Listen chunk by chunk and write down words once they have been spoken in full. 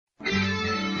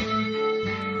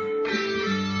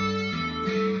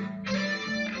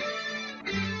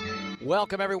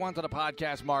Welcome, everyone, to the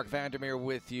podcast. Mark Vandermeer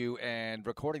with you and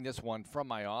recording this one from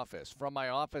my office. From my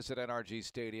office at NRG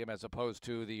Stadium, as opposed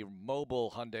to the mobile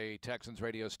Hyundai Texans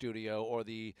radio studio or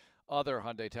the other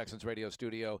Hyundai Texans radio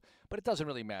studio. But it doesn't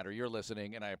really matter. You're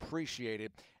listening, and I appreciate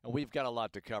it. And we've got a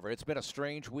lot to cover. It's been a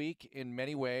strange week in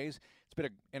many ways. It's been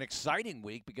an exciting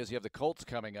week because you have the Colts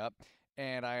coming up,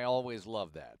 and I always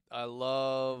love that. I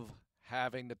love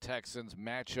having the Texans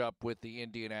match up with the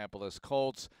Indianapolis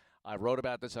Colts. I wrote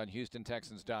about this on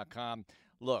HoustonTexans.com.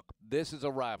 Look, this is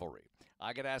a rivalry.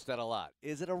 I get asked that a lot.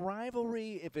 Is it a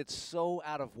rivalry if it's so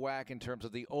out of whack in terms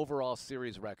of the overall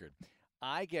series record?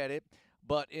 I get it,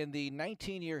 but in the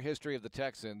 19-year history of the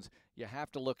Texans, you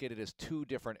have to look at it as two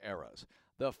different eras.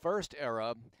 The first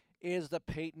era is the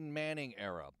Peyton Manning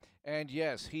era. And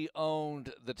yes, he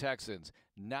owned the Texans.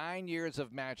 9 years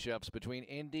of matchups between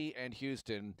Indy and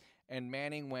Houston, and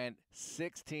Manning went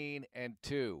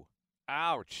 16-2.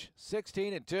 Ouch.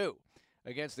 16-2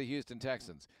 against the Houston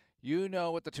Texans. You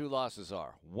know what the two losses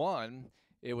are. One,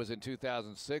 it was in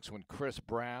 2006 when Chris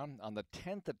Brown, on the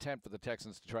 10th attempt for the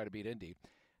Texans to try to beat Indy,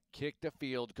 kicked a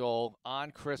field goal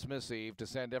on Christmas Eve to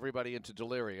send everybody into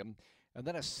delirium. And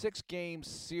then a 6-game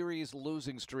series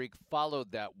losing streak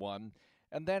followed that one.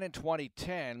 And then in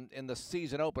 2010, in the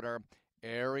season opener,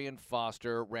 Arian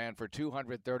Foster ran for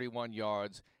 231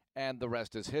 yards, and the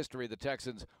rest is history. The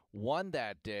Texans won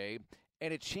that day,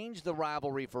 and it changed the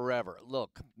rivalry forever.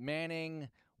 Look, Manning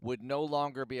would no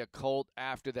longer be a Colt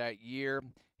after that year.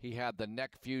 He had the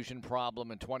neck fusion problem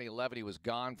in 2011. He was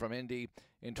gone from Indy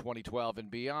in 2012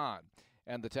 and beyond.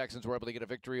 And the Texans were able to get a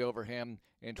victory over him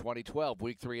in 2012,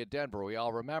 Week 3 at Denver. We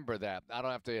all remember that. I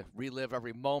don't have to relive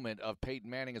every moment of Peyton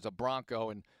Manning as a Bronco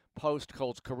and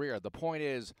post-Colts career. The point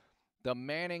is, the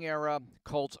Manning era,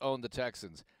 Colts owned the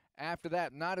Texans. After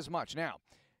that, not as much. Now,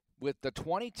 with the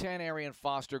 2010 Arian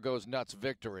Foster goes nuts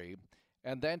victory,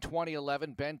 and then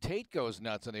 2011 Ben Tate goes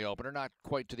nuts in the opener, not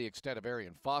quite to the extent of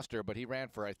Arian Foster, but he ran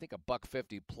for, I think,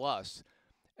 $150 plus.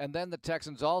 And then the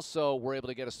Texans also were able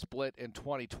to get a split in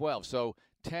 2012. So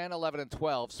 10, 11, and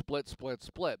 12,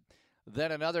 split.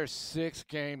 Then another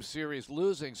 6-game series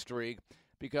losing streak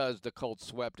because the Colts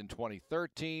swept in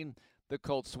 2013. The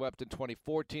Colts swept in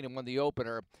 2014 and won the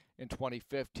opener in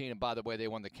 2015. And by the way, they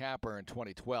won the capper in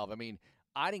 2012. I mean,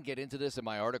 I didn't get into this in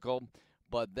my article,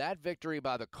 but that victory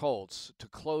by the Colts to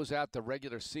close out the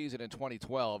regular season in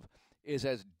 2012 is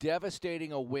as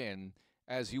devastating a win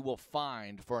as you will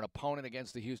find for an opponent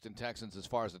against the Houston Texans as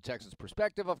far as the Texans'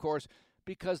 perspective, of course,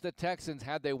 because the Texans,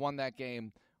 had they won that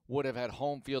game, would have had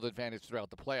home field advantage throughout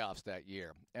the playoffs that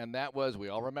year. And that was, we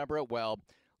all remember it well,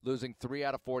 losing 3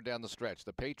 out of 4 down the stretch.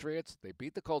 The Patriots, they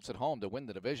beat the Colts at home to win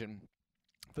the division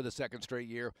for the second straight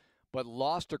year, but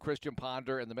lost to Christian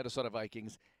Ponder and the Minnesota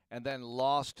Vikings, and then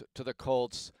lost to the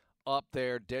Colts up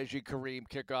there. Deji Kareem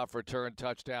kickoff return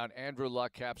touchdown. Andrew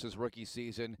Luck caps his rookie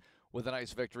season with a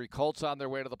nice victory. Colts on their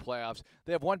way to the playoffs.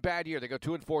 They have one bad year. They go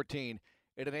 2-14.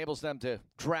 It enables them to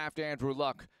draft Andrew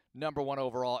Luck number 1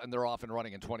 overall, and they're off and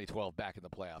running in 2012 back in the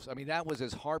playoffs. I mean, that was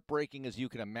as heartbreaking as you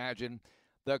can imagine.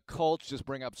 The Colts just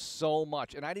bring up so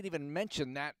much, and I didn't even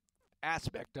mention that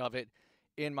aspect of it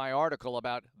in my article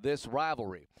about this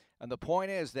rivalry. And the point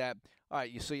is that, all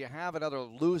right, so you have another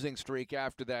losing streak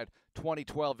after that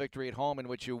 2012 victory at home in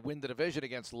which you win the division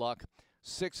against Luck,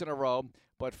 6 in a row.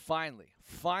 But finally,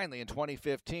 in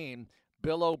 2015,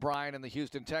 Bill O'Brien and the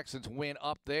Houston Texans win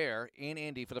up there in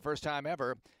Indy for the first time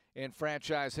ever in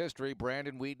franchise history.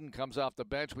 Brandon Wheaton comes off the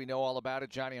bench. We know all about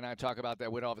it. Johnny and I talk about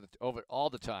that win over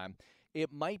all the time.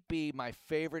 It might be my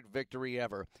favorite victory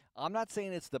ever. I'm not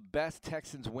saying it's the best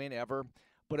Texans win ever,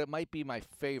 but it might be my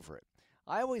favorite.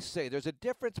 I always say there's a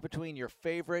difference between your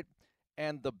favorite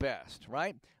and the best,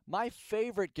 right? My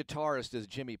favorite guitarist is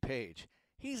Jimmy Page.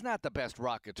 He's not the best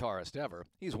rock guitarist ever.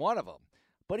 He's one of them,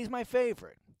 but he's my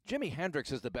favorite. Jimi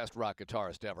Hendrix is the best rock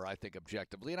guitarist ever, I think,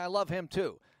 objectively, and I love him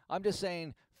too. I'm just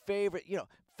saying favorite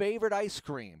ice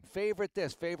cream, favorite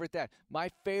this, favorite that. My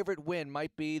favorite win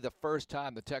might be the first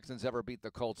time the Texans ever beat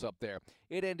the Colts up there.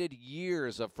 It ended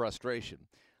years of frustration.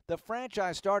 The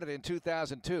franchise started in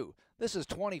 2002. This is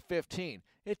 2015.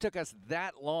 It took us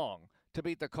that long to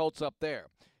beat the Colts up there.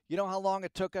 You know how long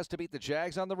it took us to beat the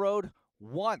Jags on the road?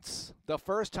 Once. The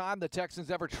first time the Texans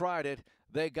ever tried it,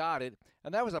 they got it.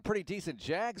 And that was a pretty decent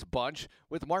Jags bunch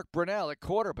with Mark Brunell at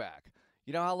quarterback.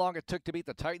 You know how long it took to beat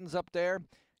the Titans up there?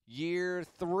 Year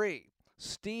 3.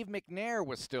 Steve McNair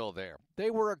was still there. They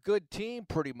were a good team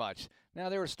pretty much. Now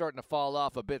they were starting to fall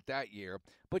off a bit that year,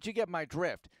 but you get my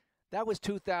drift. That was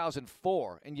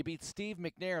 2004, and you beat Steve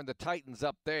McNair and the Titans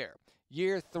up there.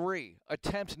 Year 3,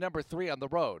 attempt number 3 on the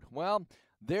road. Well,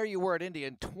 there you were at Indy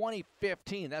in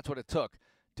 2015. That's what it took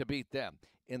to beat them.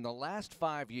 In the last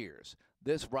 5 years,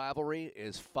 this rivalry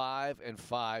is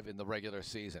 5-5 in the regular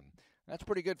season. That's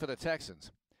pretty good for the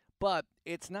Texans. But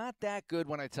it's not that good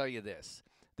when I tell you this.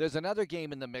 There's another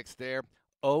game in the mix there.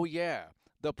 Oh, yeah,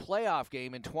 the playoff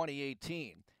game in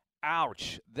 2018.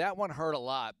 Ouch, that one hurt a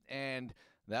lot. And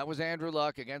that was Andrew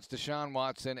Luck against Deshaun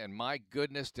Watson, and my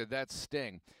goodness, did that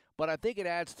sting. But I think it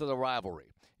adds to the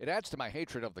rivalry. It adds to my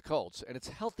hatred of the Colts, and it's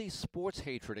healthy sports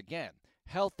hatred again.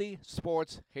 Healthy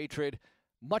sports hatred,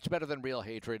 much better than real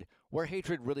hatred, where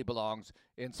hatred really belongs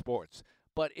in sports.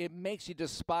 But it makes you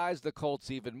despise the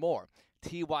Colts even more.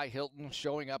 T.Y. Hilton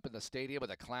showing up in the stadium with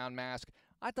a clown mask.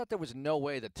 I thought there was no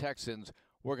way the Texans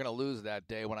were going to lose that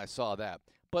day when I saw that.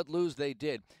 But lose they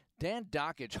did. Dan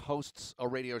Dockich hosts a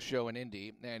radio show in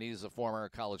Indy, and he's a former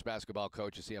college basketball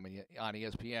coach. You see him on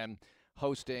ESPN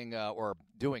hosting or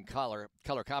doing color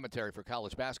commentary for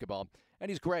college basketball,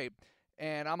 and he's great.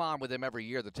 And I'm on with him every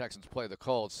year the Texans play the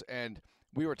Colts, and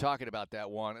we were talking about that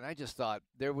one, and I just thought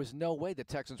there was no way the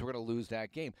Texans were going to lose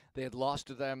that game. They had lost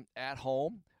to them at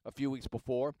home a few weeks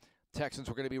before. Texans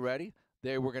were going to be ready.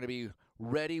 They were going to be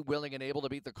ready, willing, and able to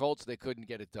beat the Colts. They couldn't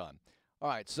get it done. All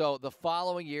right, so the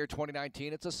following year,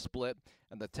 2019, it's a split,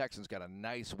 and the Texans got a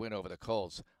nice win over the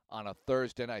Colts on a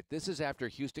Thursday night. This is after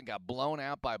Houston got blown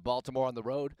out by Baltimore on the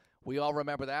road. We all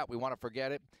remember that. We want to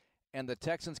forget it. And the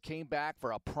Texans came back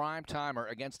for a prime-timer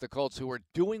against the Colts, who were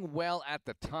doing well at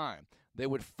the time. They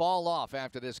would fall off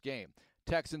after this game.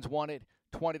 Texans won it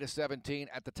 20-17.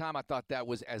 At the time, I thought that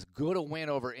was as good a win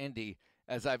over Indy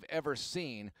as I've ever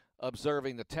seen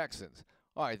observing the Texans.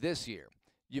 All right, this year,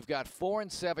 you've got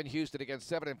 4-7 Houston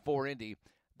against 7-4 Indy.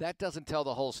 That doesn't tell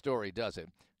the whole story, does it?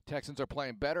 Texans are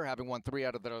playing better, having won 3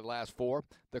 out of their last 4.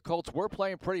 The Colts were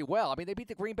playing pretty well. I mean, they beat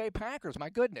the Green Bay Packers, my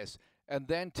goodness. And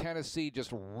then Tennessee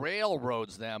just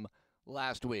railroads them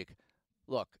last week.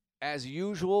 Look, as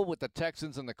usual with the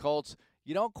Texans and the Colts,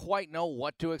 you don't quite know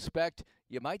what to expect.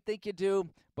 You might think you do,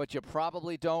 but you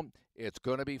probably don't. It's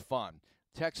going to be fun.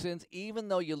 Texans, even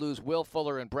though you lose Will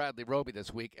Fuller and Bradley Roby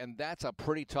this week, and that's a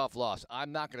pretty tough loss.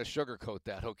 I'm not going to sugarcoat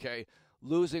that, okay?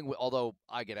 Losing, although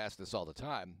I get asked this all the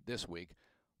time this week,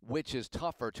 which is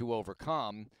tougher to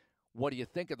overcome? What do you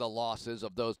think of the losses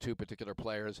of those two particular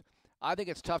players? I think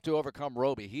it's tough to overcome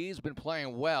Roby. He's been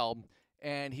playing well,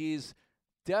 and he's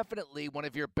definitely one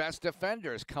of your best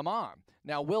defenders. Come on.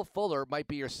 Now, Will Fuller might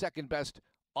be your second best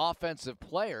offensive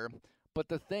player, but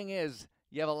the thing is,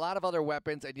 you have a lot of other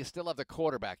weapons, and you still have the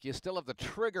quarterback. You still have the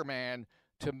trigger man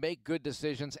to make good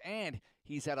decisions, and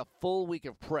he's had a full week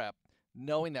of prep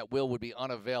knowing that Will would be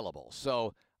unavailable.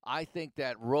 So I think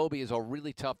that Roby is a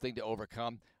really tough thing to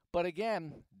overcome. But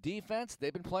again, defense,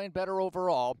 they've been playing better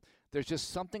overall. There's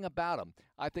just something about them.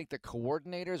 I think the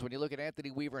coordinators, when you look at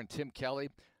Anthony Weaver and Tim Kelly,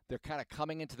 they're kind of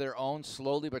coming into their own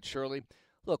slowly but surely.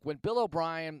 Look, when Bill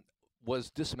O'Brien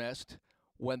was dismissed,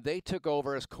 when they took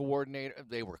over as coordinator,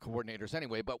 they were coordinators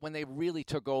anyway, but when they really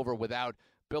took over without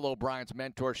Bill O'Brien's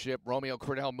mentorship, Romeo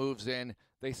Crennel moves in,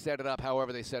 they set it up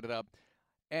however they set it up.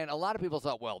 And a lot of people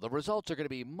thought, well, the results are going to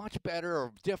be much better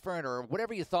or different or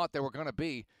whatever you thought they were going to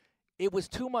be. It was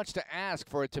too much to ask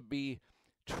for it to be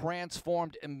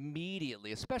transformed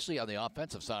immediately, especially on the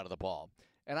offensive side of the ball.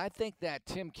 And I think that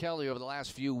Tim Kelly over the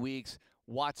last few weeks,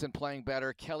 Watson playing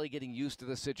better, Kelly getting used to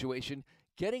the situation,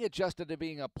 getting adjusted to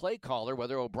being a play caller,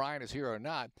 whether O'Brien is here or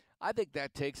not, I think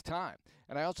that takes time.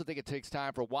 And I also think it takes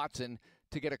time for Watson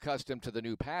to get accustomed to the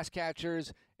new pass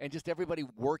catchers and just everybody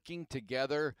working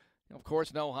together. Of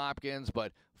course, no Hopkins,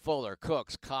 but Fuller,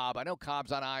 Cooks, Cobb. I know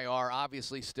Cobb's on IR.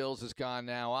 Obviously, Stills is gone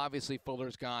now. Obviously,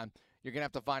 Fuller's gone. You're going to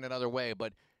have to find another way,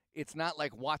 but it's not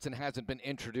like Watson hasn't been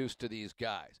introduced to these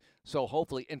guys. So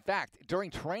hopefully, in fact,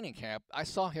 during training camp, I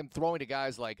saw him throwing to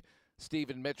guys like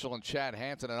Stephen Mitchell and Chad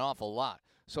Hansen an awful lot.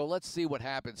 So let's see what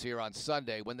happens here on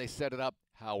Sunday when they set it up,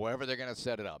 however they're going to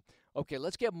set it up. Okay,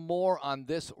 let's get more on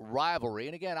this rivalry.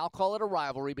 And again, I'll call it a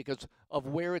rivalry because of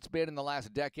where it's been in the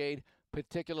last decade,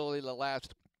 particularly the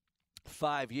last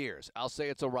 5 years. I'll say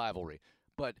it's a rivalry.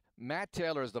 But Matt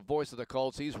Taylor is the voice of the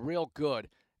Colts. He's real good.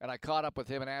 And I caught up with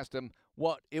him and asked him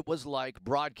what it was like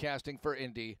broadcasting for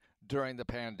Indy during the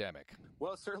pandemic.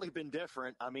 Well, it's certainly been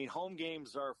different. I mean, home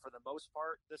games are, for the most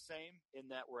part, the same in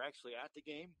that we're actually at the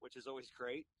game, which is always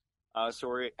great. So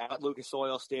we're at Lucas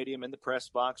Oil Stadium in the press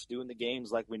box doing the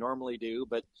games like we normally do.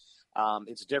 But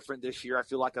it's different this year. I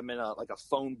feel like I'm in a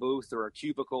phone booth or a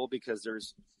cubicle because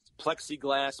there's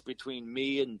plexiglass between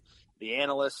me and the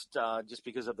analyst just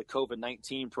because of the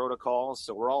COVID-19 protocols.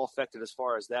 So we're all affected as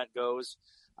far as that goes.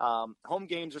 Home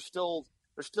games are still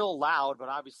they're still loud, but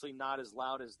obviously not as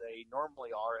loud as they normally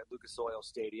are at Lucas Oil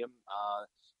Stadium.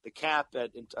 The cap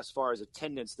as far as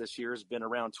attendance this year has been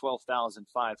around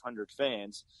 12,500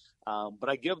 fans. But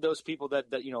I give those people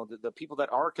that the people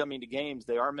that are coming to games,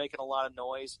 they are making a lot of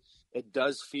noise. It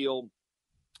does feel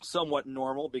somewhat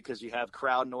normal because you have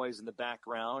crowd noise in the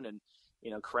background and,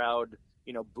 crowd,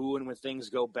 booing when things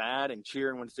go bad and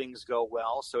cheering when things go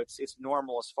well. So it's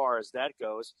normal as far as that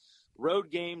goes.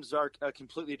 Road games are a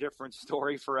completely different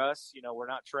story for us. We're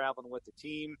not traveling with the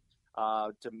team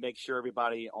to make sure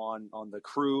everybody on the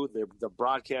crew, the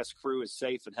broadcast crew, is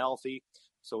safe and healthy.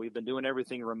 So we've been doing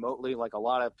everything remotely like a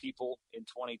lot of people in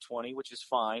 2020, which is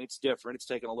fine. It's different. It's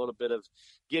taken a little bit of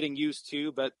getting used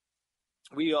to, but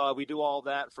we do all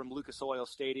that from Lucas Oil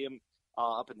Stadium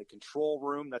up in the control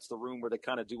room. That's the room where they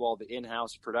kind of do all the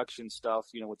in-house production stuff,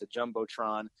 with the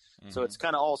Jumbotron. Mm-hmm. So it's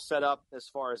kind of all set up as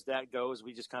far as that goes.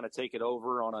 We just kind of take it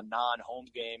over on a non-home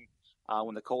game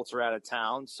when the Colts are out of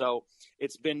town. So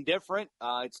it's been different.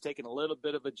 It's taken a little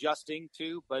bit of adjusting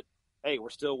too, but hey,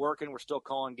 we're still working. We're still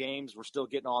calling games. We're still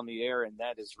getting on the air, and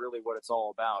that is really what it's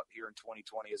all about here in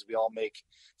 2020 as we all make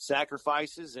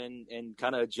sacrifices and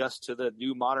kind of adjust to the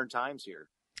new modern times here.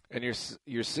 And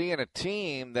you're seeing a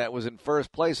team that was in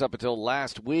first place up until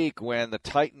last week when the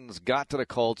Titans got to the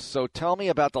Colts. So tell me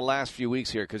about the last few weeks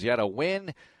here, because you had a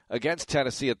win against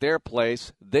Tennessee at their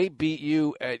place. They beat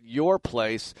you at your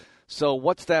place. So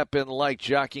what's that been like,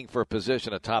 jockeying for a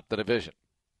position atop the division?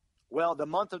 Well, the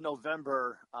month of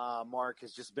November, Mark,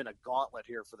 has just been a gauntlet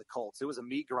here for the Colts. It was a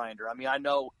meat grinder. I mean, I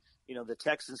know, the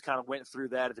Texans kind of went through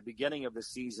that at the beginning of the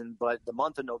season, but the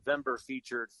month of November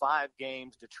featured 5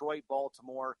 games: Detroit,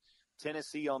 Baltimore,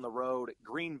 Tennessee on the road,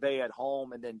 Green Bay at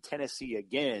home, and then Tennessee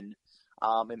again.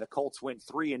 And the Colts went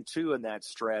 3-2 in that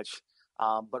stretch.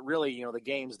 But really, the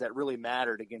games that really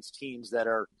mattered against teams that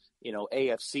are,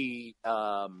 AFC,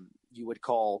 you would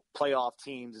call playoff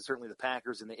teams, and certainly the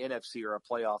Packers and the NFC are a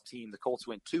playoff team. The Colts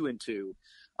went 2-2.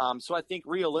 So I think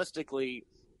realistically,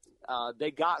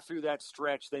 they got through that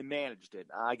stretch. They managed it.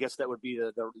 I guess that would be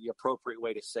the appropriate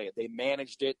way to say it. They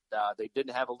managed it. They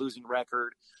didn't have a losing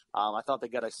record. I thought they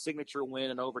got a signature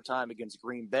win in overtime against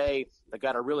Green Bay. They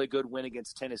got a really good win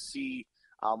against Tennessee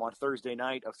on Thursday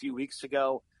night a few weeks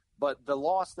ago. But the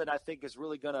loss that I think is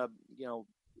really going to,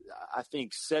 I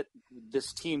think set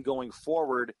this team going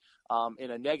forward in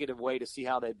a negative way to see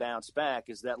how they bounce back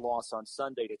is that loss on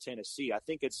Sunday to Tennessee. I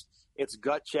think it's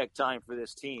gut check time for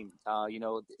this team.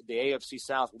 The AFC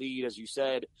South lead, as you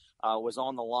said, was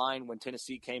on the line when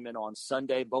Tennessee came in on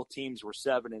Sunday. Both teams were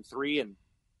 7-3, and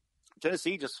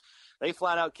Tennessee they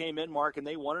flat out came in, Mark, and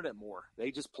they wanted it more.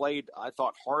 They just played, I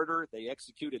thought, harder. They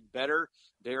executed better.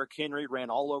 Derrick Henry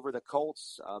ran all over the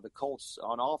Colts. The Colts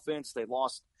on offense, they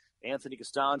lost Anthony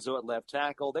Costanzo at left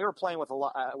tackle. They were playing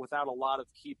without a lot of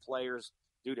key players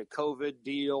due to COVID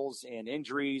deals and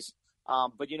injuries.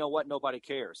 But you know what? Nobody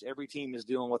cares. Every team is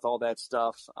dealing with all that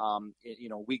stuff,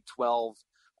 week 12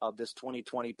 of this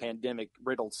 2020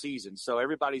 pandemic-riddled season. So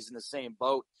everybody's in the same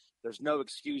boat. There's no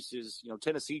excuses.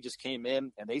 Tennessee just came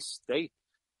in and they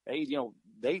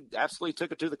absolutely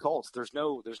took it to the Colts. There's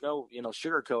no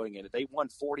sugarcoating in it. They won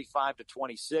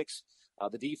 45-26.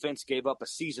 The defense gave up a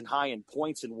season high in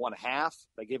points in one half.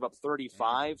 They gave up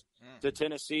 35 to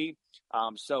Tennessee.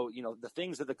 So the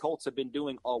things that the Colts have been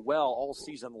doing well all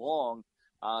season long,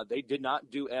 they did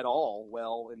not do at all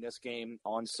well in this game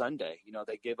on Sunday.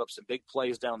 They gave up some big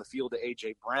plays down the field to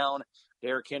A.J. Brown.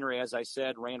 Derrick Henry, as I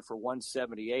said, ran for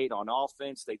 178 on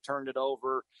offense. They turned it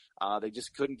over. They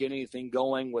just couldn't get anything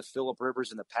going with Phillip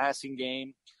Rivers in the passing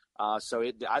game. So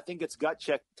I think it's gut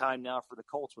check time now for the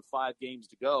Colts with 5 games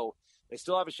to go. They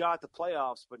still have a shot at the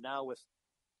playoffs, but now with,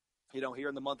 here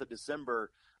in the month of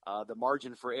December, the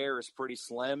margin for error is pretty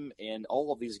slim, and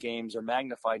all of these games are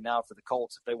magnified now for the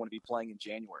Colts if they want to be playing in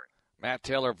January. Matt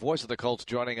Taylor, voice of the Colts,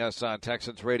 joining us on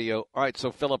Texans Radio. All right,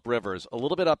 so Phillip Rivers, a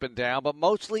little bit up and down, but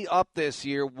mostly up this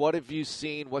year. What have you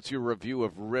seen? What's your review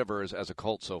of Rivers as a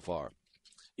Colt so far?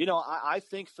 I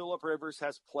think Phillip Rivers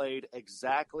has played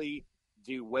exactly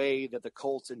the way that the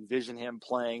Colts envisioned him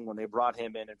playing when they brought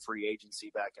him in free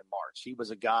agency back in March. He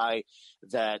was a guy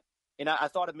that, and I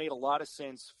thought it made a lot of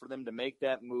sense for them to make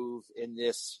that move in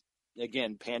this,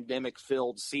 again,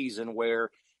 pandemic-filled season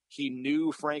where he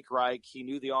knew Frank Reich. He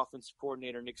knew the offensive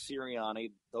coordinator, Nick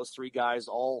Sirianni. Those 3 guys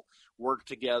all worked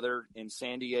together in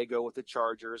San Diego with the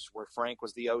Chargers, where Frank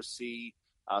was the OC.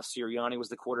 Sirianni was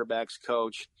the quarterback's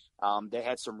coach. They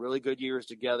had some really good years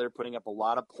together, putting up a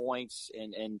lot of points.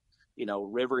 And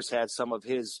Rivers had some of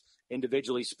his,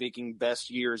 individually speaking, best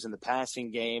years in the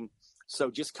passing game.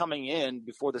 So just coming in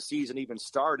before the season even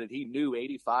started, he knew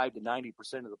 85 to 90%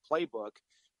 of the playbook.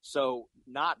 So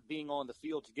not being on the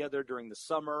field together during the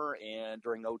summer and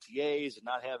during OTAs and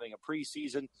not having a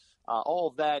preseason, all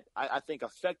of that, I think,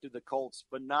 affected the Colts,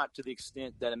 but not to the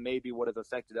extent that it maybe would have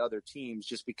affected other teams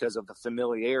just because of the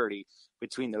familiarity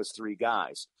between those three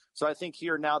guys. So I think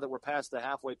here, now that we're past the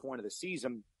halfway point of the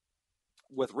season,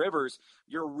 with Rivers,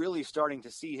 you're really starting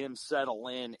to see him settle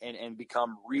in and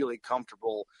become really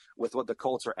comfortable with what the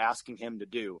Colts are asking him to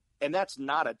do. And that's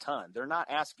not a ton. They're not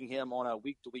asking him on a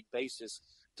week-to-week basis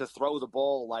to throw the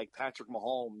ball like Patrick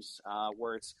Mahomes,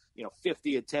 where it's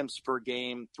 50 attempts per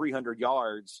game, 300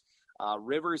 yards.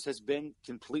 Rivers has been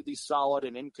completely solid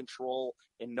and in control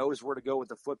and knows where to go with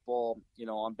the football,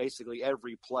 on basically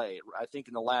every play. I think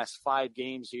in the last 5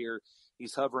 games here,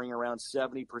 he's hovering around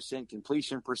 70%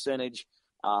 completion percentage,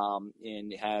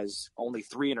 and has only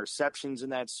 3 interceptions in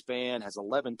that span, has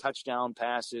 11 touchdown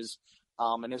passes,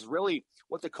 and is really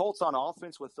what the Colts on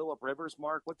offense with Phillip Rivers,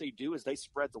 Mark, what they do is they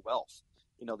spread the wealth.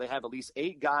 They have at least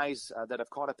 8 guys that have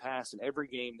caught a pass in every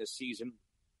game this season.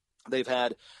 They've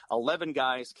had 11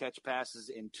 guys catch passes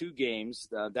in 2 games.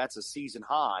 That's a season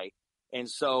high. And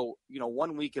so,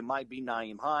 1 week it might be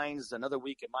Nyheim Hines. Another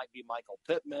week it might be Michael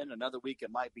Pittman. Another week it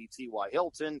might be T.Y.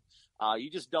 Hilton. You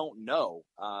just don't know.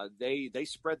 They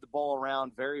spread the ball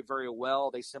around very, very well.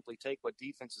 They simply take what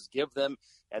defenses give them.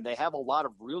 And they have a lot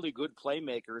of really good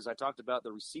playmakers. I talked about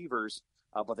the receivers,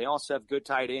 but they also have good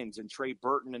tight ends. And Trey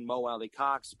Burton and Mo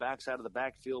Alley-Cox backs out of the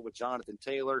backfield with Jonathan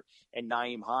Taylor and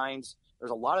Nyheim Hines.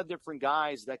 There's a lot of different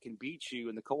guys that can beat you,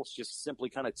 and the Colts just simply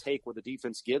kind of take what the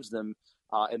defense gives them,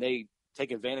 and they take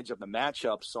advantage of the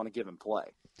matchups on a given play.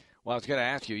 Well, I was going to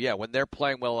ask you, when they're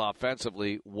playing well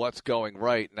offensively, what's going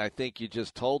right? And I think you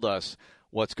just told us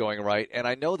what's going right. And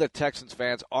I know that Texans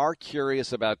fans are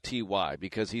curious about T.Y.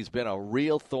 because he's been a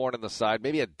real thorn in the side,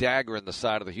 maybe a dagger in the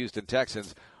side of the Houston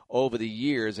Texans over the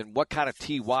years. And what kind of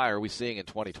T.Y. are we seeing in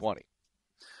 2020?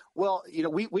 Well,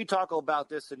 we talk about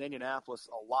this in Indianapolis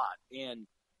a lot. And,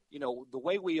 the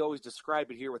way we always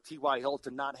describe it here with T.Y.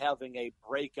 Hilton not having a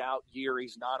breakout year,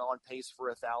 he's not on pace for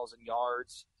 1,000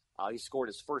 yards. He scored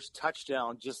his first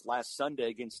touchdown just last Sunday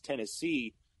against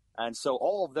Tennessee. And so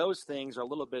all of those things are a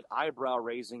little bit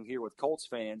eyebrow-raising here with Colts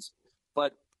fans.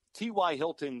 But T.Y.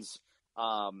 Hilton's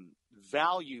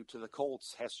value to the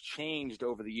Colts has changed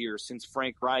over the years since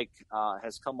Frank Reich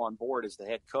has come on board as the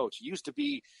head coach. It used to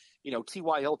be,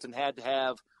 T.Y. Hilton had to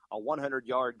have a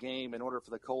 100-yard game in order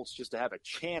for the Colts just to have a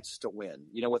chance to win.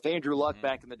 With Andrew Luck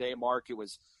back in the day, Mark, it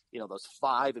was, those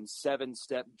 5- and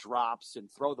 7-step drops and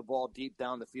throw the ball deep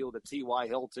down the field at T.Y.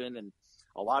 Hilton. And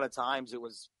a lot of times it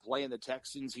was playing the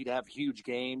Texans. He'd have huge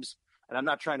games. And I'm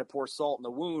not trying to pour salt in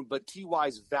the wound, but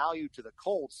T.Y.'s value to the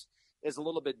Colts is a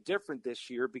little bit different this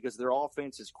year because their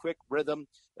offense is quick rhythm.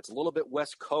 It's a little bit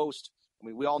West Coast. I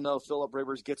mean, we all know Phillip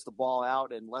Rivers gets the ball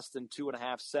out in less than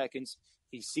 2.5 seconds.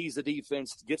 He sees the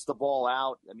defense, gets the ball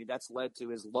out. I mean, that's led to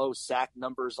his low sack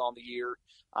numbers on the year.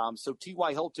 So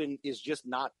T.Y. Hilton is just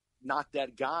not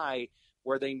that guy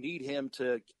where they need him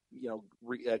to,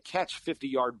 catch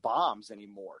 50-yard bombs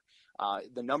anymore.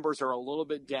 The numbers are a little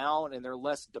bit down, and they're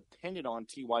less dependent on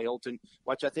T.Y. Hilton,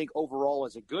 which I think overall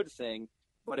is a good thing.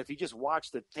 But if you just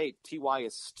watch the tape, T.Y.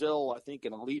 is still, I think,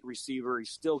 an elite receiver.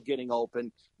 He's still getting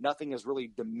open. Nothing has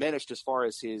really diminished as far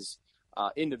as his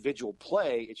individual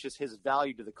play. It's just his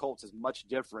value to the Colts is much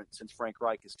different since Frank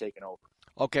Reich has taken over.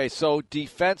 Okay, so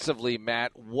defensively,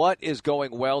 Matt, what is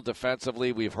going well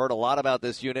defensively? We've heard a lot about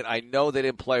this unit. I know they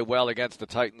didn't play well against the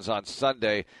Titans on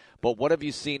Sunday, but what have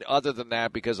you seen other than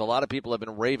that? Because a lot of people have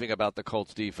been raving about the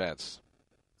Colts defense.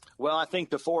 Well, I think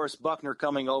DeForest Buckner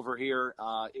coming over here,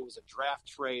 it was a draft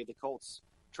trade. The Colts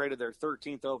traded their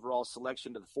 13th overall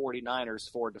selection to the 49ers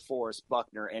for DeForest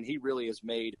Buckner, and he really has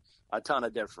made a ton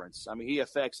of difference. I mean, he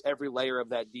affects every layer of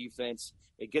that defense.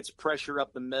 It gets pressure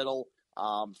up the middle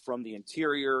from the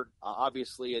interior.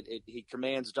 Obviously, he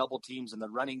commands double teams in the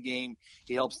running game.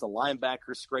 He helps the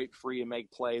linebackers scrape free and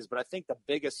make plays. But I think the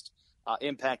biggest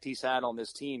impact he's had on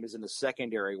this team is in the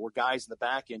secondary, where guys in the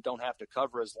back end don't have to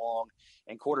cover as long,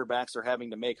 and quarterbacks are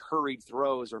having to make hurried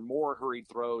throws or more hurried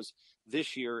throws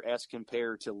this year as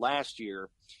compared to last year.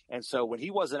 And so when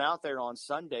he wasn't out there on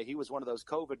Sunday, he was one of those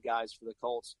COVID guys for the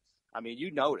Colts. I mean,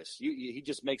 you notice he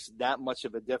just makes that much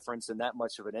of a difference and that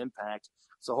much of an impact.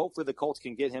 So hopefully the Colts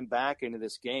can get him back into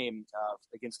this game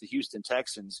against the Houston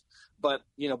Texans. But,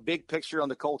 big picture on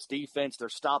the Colts defense, they're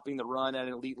stopping the run at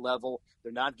an elite level.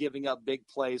 They're not giving up big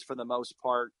plays for the most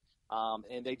part.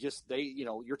 And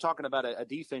you're talking about a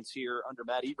defense here under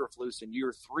Matt Eberflus in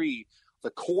year 3.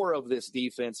 The core of this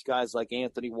defense, guys like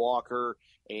Anthony Walker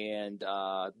and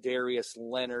Darius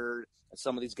Leonard, and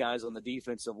some of these guys on the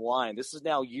defensive line. This is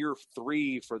now year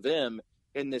 3 for them,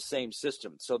 in this same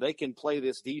system. So they can play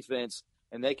this defense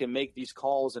and they can make these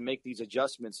calls and make these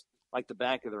adjustments like the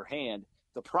back of their hand.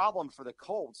 The problem for the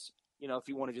Colts, if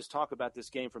you want to just talk about this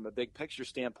game from a big picture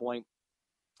standpoint,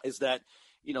 is that,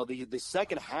 the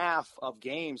second half of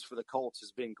games for the Colts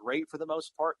has been great for the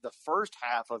most part. The first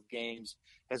half of games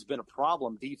has been a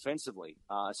problem defensively,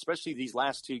 especially these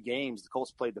last two games. The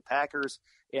Colts played the Packers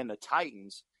and the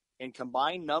Titans. In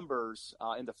combined numbers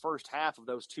in the first half of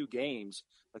those two games,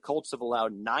 the Colts have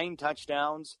allowed 9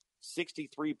 touchdowns,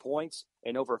 63 points,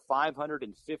 and over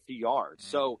 550 yards.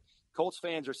 So Colts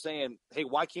fans are saying, hey,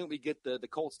 why can't we get the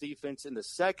Colts defense in the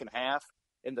second half,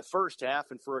 in the first half,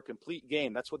 and for a complete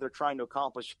game? That's what they're trying to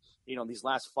accomplish, in these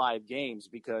last 5 games,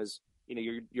 because,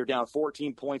 you're down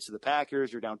 14 points to the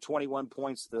Packers. You're down 21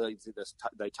 points to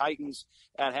the Titans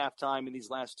at halftime in these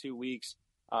last 2 weeks.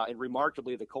 And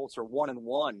remarkably, the Colts are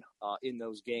 1-1 in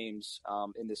those games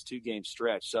in this 2-game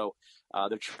stretch. So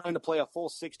they're trying to play a full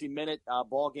 60-minute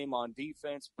ball game on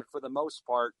defense. But for the most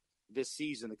part, this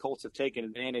season, the Colts have taken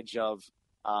advantage of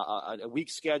a weak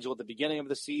schedule at the beginning of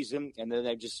the season, and then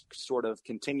they've just sort of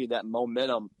continued that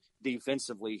momentum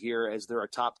defensively here as they're a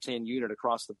top 10 unit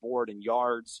across the board in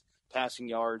yards, passing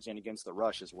yards, and against the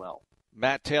rush as well.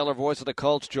 Matt Taylor, voice of the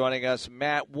Colts, joining us.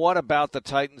 Matt, what about the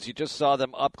Titans? You just saw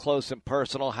them up close and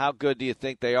personal. How good do you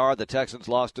think they are? The Texans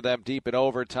lost to them deep in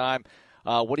overtime.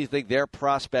 What do you think their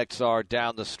prospects are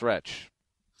down the stretch?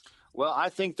 Well, I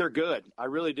think they're good. I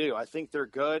really do. I think they're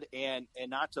good, and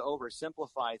not to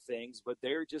oversimplify things, but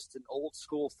they're just an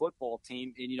old-school football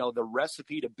team. And, the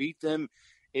recipe to beat them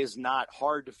is not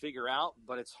hard to figure out,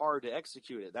 but it's hard to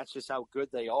execute it. That's just how good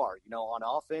they are. On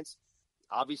offense,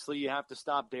 obviously you have to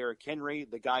stop Derrick Henry.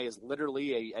 The guy is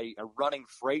literally a running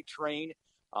freight train.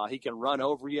 He can run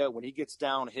over you. When he gets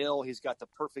downhill, he's got the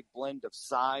perfect blend of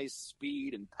size,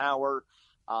 speed, and power.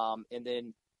 And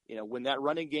then, when that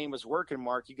running game is working,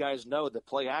 Mark, you guys know the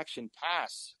play-action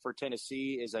pass for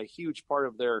Tennessee is a huge part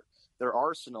of their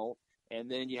arsenal. And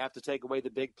then you have to take away the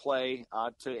big play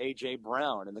to A.J.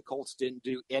 Brown. And the Colts didn't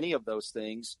do any of those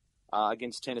things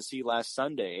against Tennessee last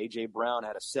Sunday. A.J. Brown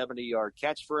had a 70-yard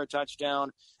catch for a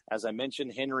touchdown. As I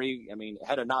mentioned, Henry,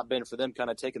 had it not been for them kind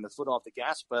of taking the foot off the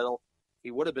gas pedal,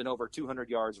 he would have been over 200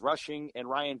 yards rushing. And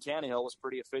Ryan Tannehill was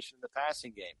pretty efficient in the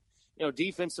passing game.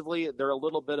 Defensively, they're a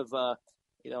little bit of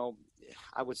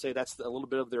I would say that's a little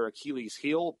bit of their Achilles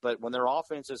heel. But when their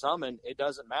offense is humming, it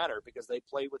doesn't matter because they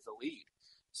play with the lead.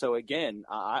 So, again,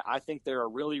 I think they're a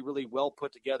really, really well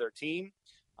put together team.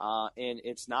 And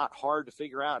it's not hard to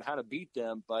figure out how to beat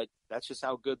them, but that's just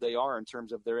how good they are in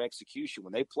terms of their execution.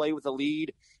 When they play with the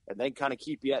lead and they kind of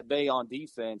keep you at bay on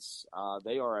defense,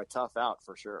 they are a tough out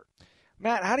for sure.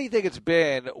 Matt, how do you think it's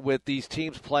been with these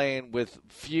teams playing with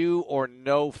few or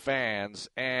no fans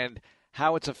and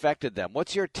how it's affected them?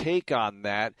 What's your take on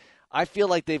that? I feel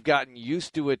like they've gotten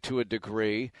used to it to a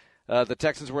degree. The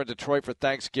Texans were in Detroit for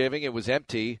Thanksgiving. It was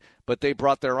empty, but they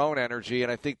brought their own energy,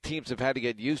 and I think teams have had to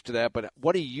get used to that. But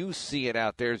what are you seeing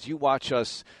out there as you watch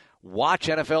us watch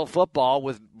NFL football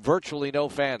with virtually no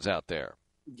fans out there?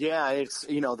 Yeah, it's,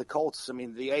 the Colts, the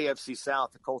AFC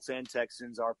South, the Colts and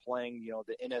Texans are playing,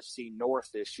 the NFC North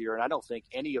this year, and I don't think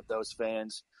any of those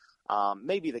fans,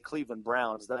 maybe the Cleveland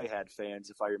Browns, they had fans,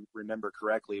 if I remember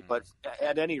correctly. But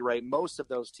at any rate, most of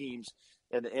those teams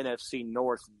in the NFC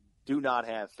North do not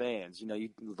have fans.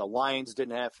 The Lions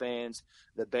didn't have fans.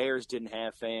 The Bears didn't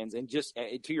have fans. And just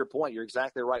to your point, you're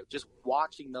exactly right. Just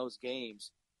watching those games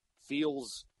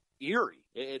feels eerie.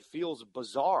 It feels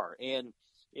bizarre. And,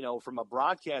 from a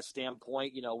broadcast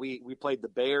standpoint, we played the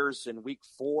Bears in week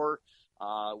 4.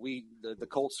 The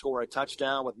Colts score a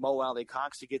touchdown with Mo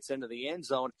Alley-Cox. He gets into the end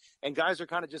zone. And guys are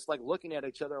kind of just like looking at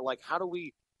each other like, how do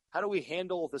we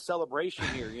handle the celebration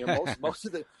here? Most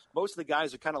of the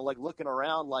guys are kind of like looking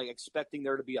around, like expecting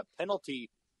there to be a penalty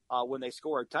when they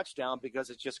score a touchdown because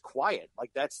it's just quiet.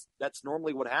 Like that's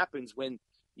normally what happens when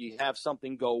you have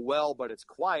something go well, but it's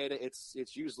quiet.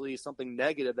 It's usually something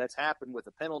negative that's happened with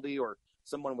a penalty or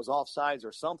someone was offsides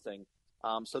or something.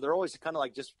 So they're always kind of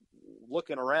like just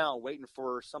looking around, waiting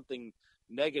for something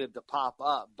negative to pop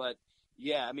up. But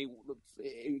yeah,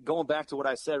 going back to what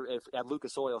I said at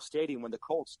Lucas Oil Stadium, when the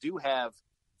Colts do have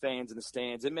fans in the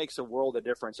stands, it makes a world of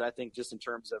difference, I think, just in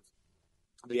terms of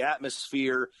the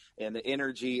atmosphere and the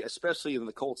energy, especially when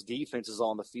the Colts defense is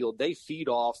on the field. They feed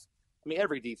off,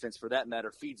 every defense for that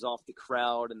matter, feeds off the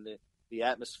crowd and the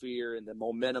atmosphere and the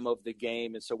momentum of the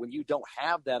game. And so when you don't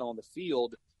have that on the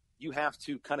field, you have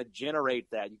to kind of generate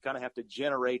that. You kind of have to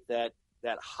generate that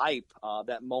hype,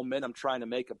 that momentum trying to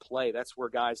make a play. That's where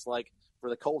guys like for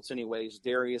the Colts anyways,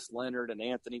 Darius Leonard and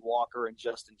Anthony Walker and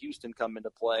Justin Houston come into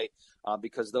play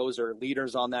because those are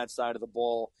leaders on that side of the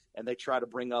ball, and they try to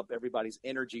bring up everybody's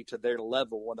energy to their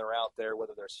level when they're out there,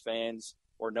 whether there's fans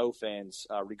or no fans,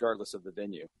 regardless of the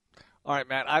venue. All right,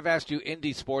 Matt, I've asked you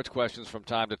indie sports questions from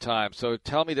time to time, so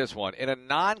tell me this one. In a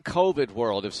non-COVID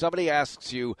world, if somebody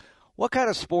asks you, what kind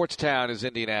of sports town is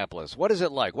Indianapolis? What is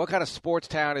it like? What kind of sports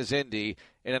town is Indy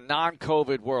in a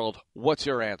non-COVID world? What's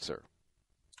your answer?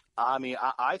 I mean,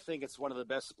 I think it's one of the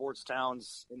best sports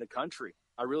towns in the country.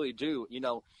 I really do. You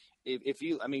know, if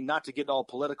you, I mean, not to get all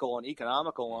political and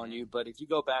economical on you, but if you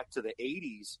go back to the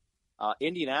 80s,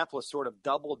 Indianapolis sort of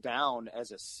doubled down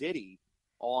as a city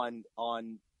on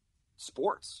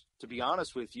sports. To be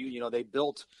honest with you, you know, they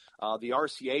built the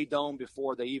RCA Dome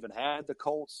before they even had the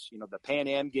Colts, you know, the Pan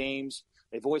Am games.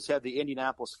 They've always had the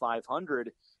Indianapolis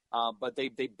 500, but they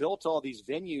built all these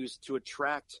venues to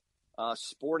attract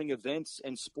sporting events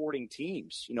and sporting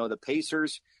teams. You know, the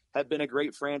Pacers have been a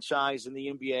great franchise in the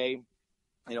NBA.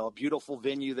 You know, a beautiful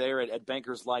venue there at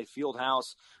Bankers Life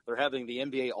Fieldhouse. They're having the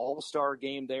NBA All-Star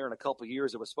game there in a couple of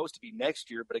years. It was supposed to be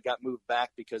next year, but it got moved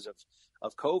back because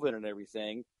of COVID and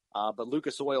everything. But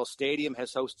Lucas Oil Stadium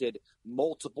has hosted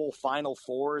multiple Final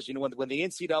Fours. You know, when the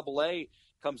NCAA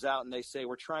comes out and they say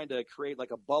we're trying to create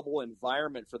like a bubble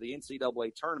environment for the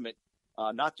NCAA tournament,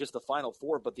 not just the Final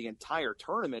Four, but the entire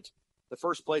tournament, the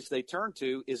first place they turn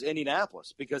to is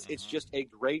Indianapolis because it's just a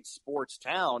great sports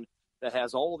town that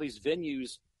has all of these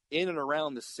venues in and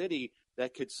around the city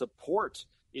that could support,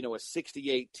 you know, a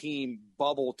 68-team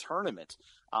bubble tournament.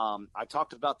 I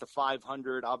talked about the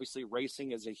 500. Obviously,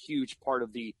 racing is a huge part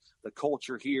of the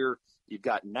culture here. You've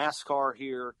got NASCAR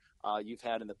here. You've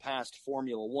had in the past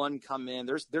Formula One come in.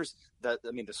 There's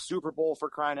the Super Bowl, for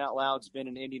crying out loud, has been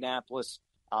in Indianapolis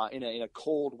in a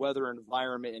cold weather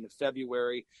environment in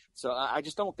February. So I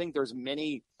just don't think there's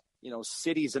many, you know,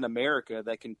 cities in America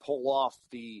that can pull off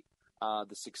the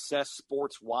success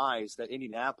sports-wise that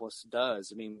Indianapolis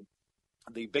does. I mean,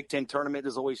 the Big Ten tournament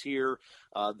is always here.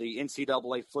 The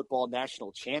NCAA football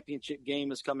national championship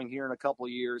game is coming here in a couple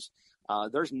of years.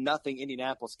 There's nothing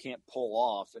Indianapolis can't pull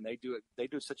off, and they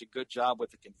do such a good job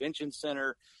with the convention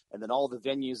center and then all the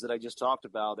venues that I just talked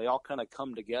about. They all kind of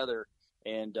come together.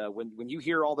 And when you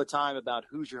hear all the time about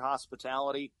Hoosier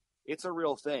hospitality, it's a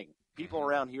real thing. People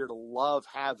around here love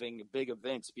having big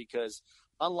events because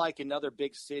unlike in other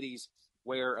big cities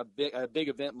where a big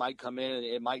event might come in and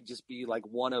it might just be like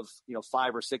one of, you know,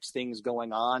 5 or 6 things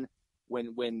going on,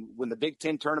 when the Big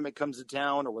Ten tournament comes to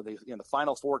town or when the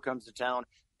Final Four comes to town,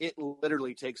 it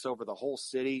literally takes over the whole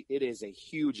city. It is a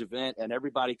huge event, and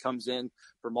everybody comes in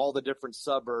from all the different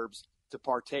suburbs to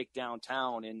partake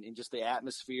downtown in just the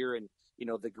atmosphere and, you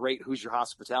know, the great Hoosier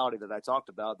hospitality that I talked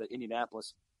about that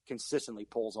Indianapolis consistently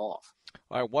pulls off.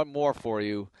 All right, one more for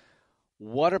you.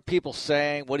 What are people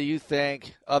saying? What do you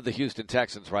think of the Houston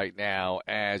Texans right now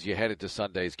as you head into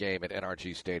Sunday's game at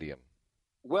NRG Stadium?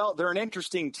 Well, they're an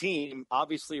interesting team.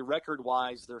 Obviously,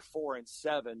 record-wise, they're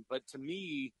 4-7, but to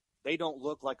me, they don't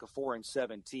look like a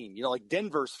 4-7 team. You know, like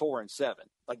Denver's 4-7.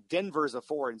 Like Denver's a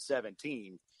 4-7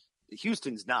 team.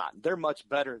 Houston's not. They're much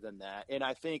better than that. And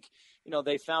I think, you know,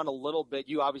 they found a little bit,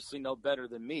 you obviously know better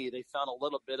than me, they found a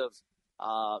little bit of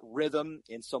rhythm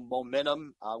and some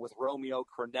momentum with Romeo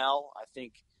Crennel. I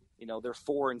think, you know, they're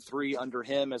 4-3 under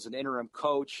him as an interim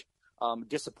coach.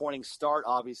 Disappointing start,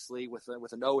 obviously, with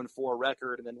an 0-4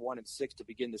 record and then 1-6 to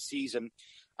begin the season.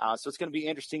 So it's going to be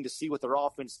interesting to see what their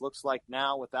offense looks like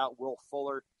now without Will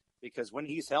Fuller, because when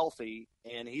he's healthy,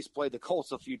 and he's played the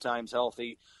Colts a few times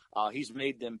healthy, he's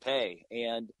made them pay.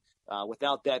 And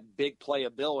without that big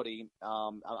playability,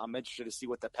 I'm interested to see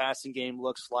what the passing game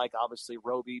looks like. Obviously,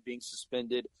 Roby being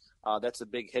suspended, that's a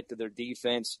big hit to their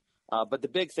defense. But the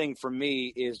big thing for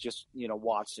me is just, you know,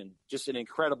 Watson, just an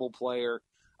incredible player.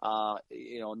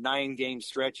 9-game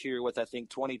stretch here with, I think,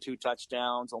 22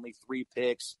 touchdowns, only 3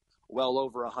 picks, well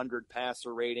over 100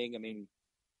 passer rating. I mean,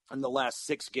 in the last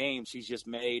 6 games, he's just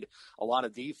made a lot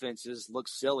of defenses look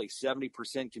silly.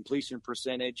 70% completion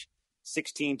percentage,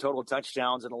 16 total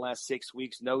touchdowns in the last 6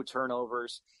 weeks, no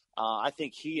turnovers. I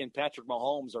think he and Patrick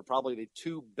Mahomes are probably the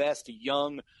 2 best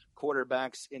young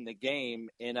quarterbacks in the game.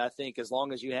 And I think as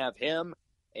long as you have him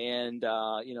and,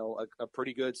 a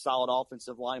pretty good solid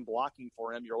offensive line blocking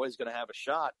for him, you're always going to have a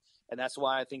shot. And that's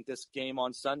why I think this game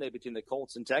on Sunday between the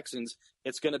Colts and Texans,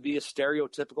 it's going to be a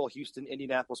stereotypical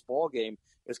Houston-Indianapolis ball game.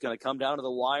 It's going to come down to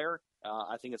the wire.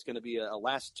 I think it's going to be a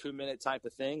last 2-minute type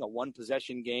of thing, a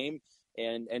one-possession game.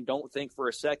 And don't think for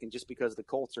a second, just because the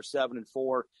Colts are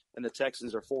 7-4 and the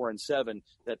Texans are 4-7,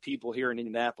 that people here in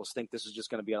Indianapolis think this is just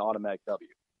going to be an automatic W.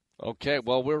 Okay,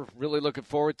 well, we're really looking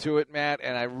forward to it, Matt,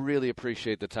 and I really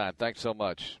appreciate the time. Thanks so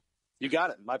much. You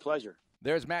got it. My pleasure.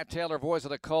 There's Matt Taylor, voice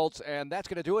of the Colts, and that's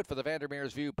going to do it for the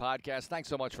Vandermeer's View podcast. Thanks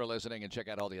so much for listening, and check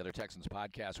out all the other Texans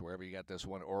podcasts wherever you got this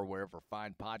one or wherever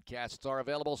fine podcasts are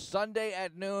available. Sunday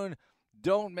at noon.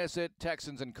 Don't miss it.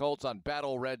 Texans and Colts on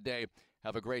Battle Red Day.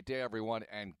 Have a great day, everyone,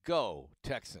 and go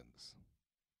Texans.